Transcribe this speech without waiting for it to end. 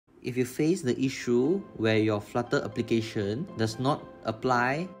If you face the issue where your Flutter application does not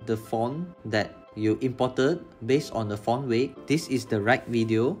apply the font that you imported based on the font weight, this is the right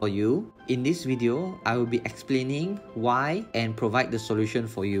video for you. In this video, I will be explaining why and provide the solution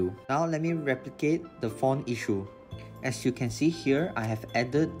for you. Now let me replicate the font issue. As you can see here, I have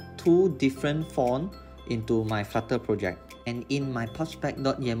added two different fonts into my Flutter project. And in my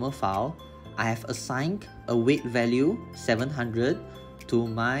prospect.yaml file, I have assigned a weight value 700 to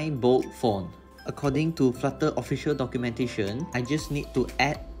my bold font. According to Flutter official documentation, I just need to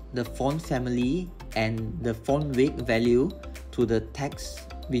add the font family and the font weight value to the text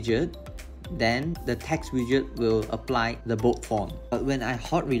widget. Then the text widget will apply the bold font. But when I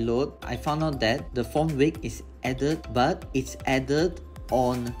hot reload, I found out that the font weight is added, but it's added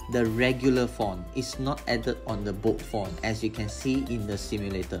on the regular font. It's not added on the bold font, as you can see in the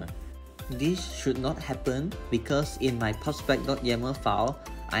simulator. This should not happen because in my prospect.yaml file,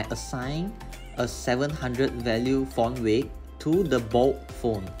 I assign a 700 value font weight to the bold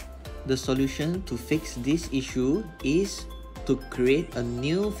font. The solution to fix this issue is to create a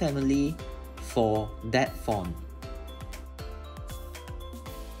new family for that font.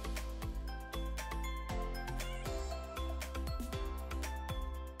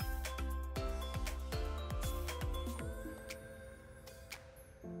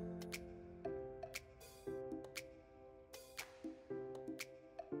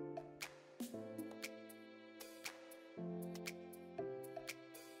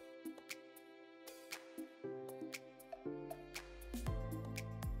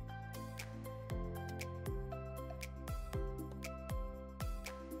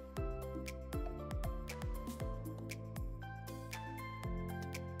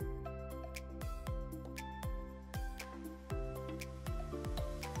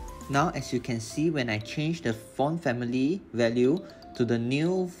 Now, as you can see, when I change the font family value to the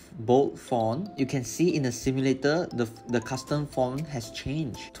new bold font, you can see in the simulator, the custom font has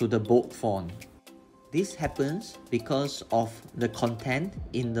changed to the bold font. This happens because of the content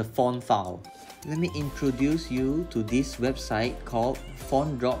in the font file. Let me introduce you to this website called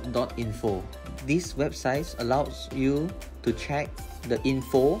fontdrop.info. This website allows you to check the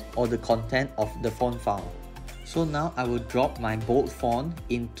info or the content of the font file. So now I will drop my bold font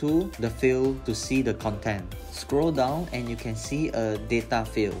into the field to see the content. Scroll down and you can see a data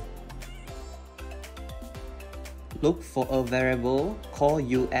field. Look for a variable called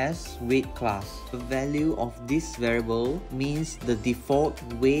US weight class. The value of this variable means the default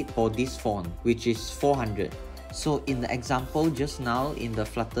weight for this font, which is 400. So in the example just now in the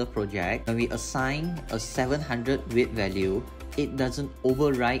Flutter project, when we assign a 700 weight value, it doesn't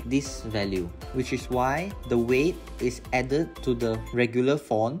override this value, which is why the weight is added to the regular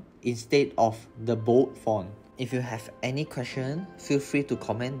font instead of the bold font. If you have any question, feel free to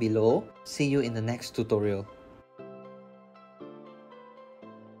comment below. See you in the next tutorial.